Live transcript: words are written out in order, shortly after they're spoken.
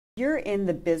You're in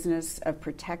the business of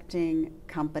protecting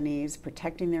companies,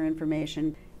 protecting their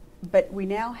information, but we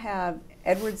now have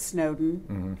Edward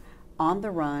Snowden on the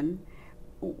run.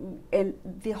 And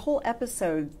the whole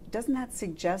episode, doesn't that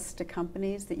suggest to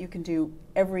companies that you can do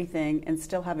everything and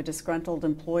still have a disgruntled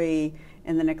employee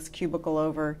in the next cubicle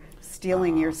over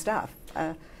stealing your stuff?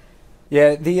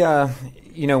 Yeah,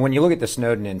 when you look at the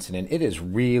Snowden incident, it is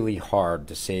really hard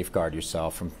to safeguard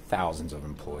yourself from thousands of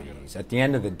employees. At the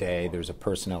end of the day, there's a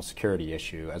personnel security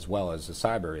issue as well as a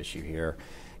cyber issue here.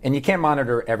 And you can't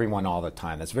monitor everyone all the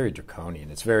time. That's very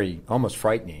draconian. It's very almost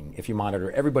frightening if you monitor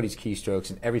everybody's keystrokes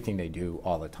and everything they do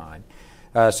all the time.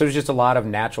 So there's just a lot of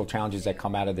natural challenges that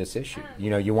come out of this issue.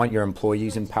 You want your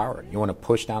employees empowered. You want to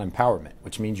push down empowerment,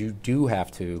 which means you do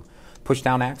have to push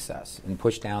down access and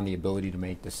push down the ability to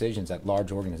make decisions at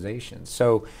large organizations.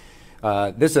 So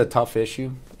this is a tough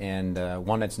issue and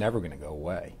one that's never going to go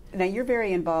away. Now, you're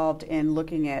very involved in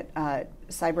looking at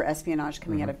cyber espionage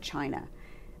coming out of China.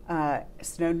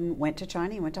 Snowden went to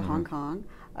China, he went to Hong Kong.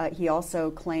 He also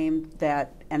claimed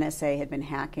that NSA had been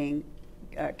hacking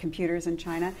computers in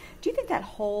China. Do you think that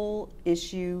whole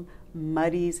issue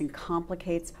muddies and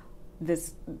complicates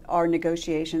our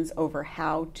negotiations over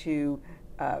how to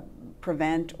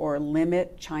prevent or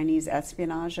limit Chinese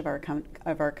espionage of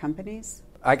our companies?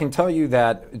 I can tell you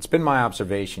that it's been my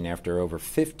observation after over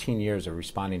 15 years of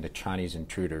responding to Chinese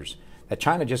intruders that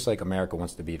China, just like America,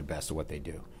 wants to be the best at what they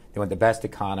do. They want the best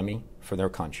economy for their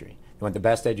country. They want the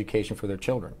best education for their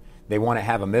children. They want to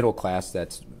have a middle class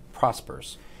that's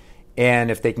prosperous.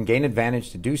 And if they can gain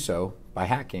advantage to do so by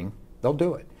hacking, they'll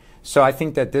do it. So I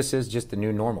think that this is just the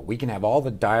new normal. We can have all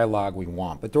the dialogue we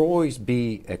want, but there will always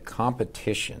be a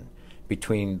competition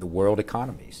between the world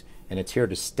economies. And it's here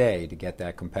to stay to get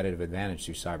that competitive advantage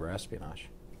through cyber espionage.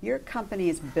 Your company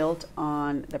is built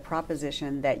on the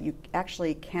proposition that you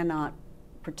actually cannot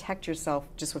protect yourself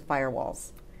just with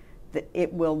firewalls. The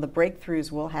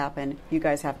breakthroughs will happen. You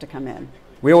guys have to come in.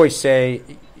 We always say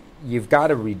you've got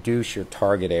to reduce your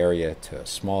target area to as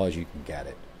small as you can get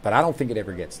it. But I don't think it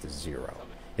ever gets to zero.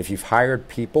 If you've hired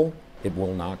people, it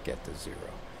will not get to zero.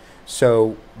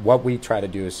 So what we try to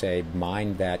do is say,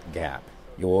 mind that gap.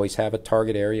 You always have a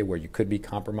target area where you could be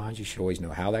compromised. You should always know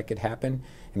how that could happen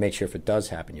and make sure if it does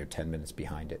happen, you're 10 minutes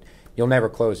behind it. You'll never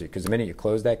close it because the minute you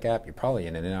close that gap, you're probably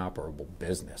in an inoperable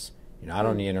business. You're not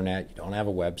on the internet, you don't have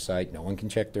a website, no one can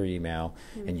check their email,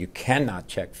 and you cannot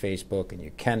check Facebook, and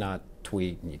you cannot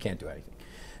tweet, and you can't do anything.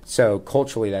 So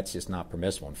culturally, that's just not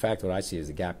permissible. In fact, what I see is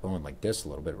the gap going like this a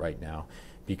little bit right now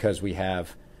because we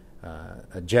have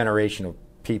a generation of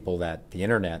people that the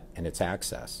internet and its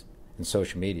access and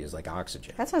social media is like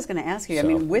oxygen. That's what I was going to ask you. So, I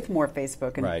mean, with more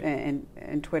Facebook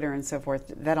and Twitter and so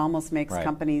forth, that almost makes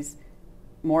companies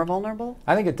more vulnerable?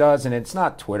 I think it does, and it's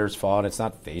not Twitter's fault, it's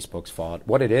not Facebook's fault.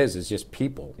 What it is just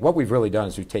people. What we've really done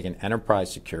is we've taken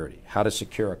enterprise security, how to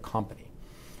secure a company.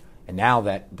 And now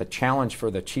that the challenge for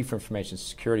the chief information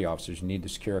security officers who need to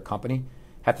secure a company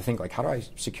have to think like, how do I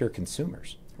secure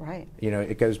consumers? Right.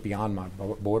 It goes beyond my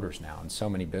borders now in so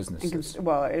many businesses.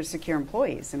 Well, secure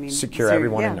employees. I mean, secure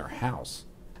everyone in their house.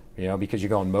 Because you're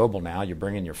going mobile now, you're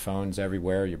bringing your phones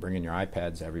everywhere, you're bringing your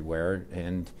iPads everywhere,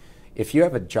 and if you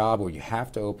have a job where you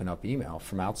have to open up email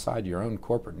from outside your own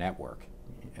corporate network,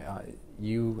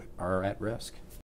 you are at risk.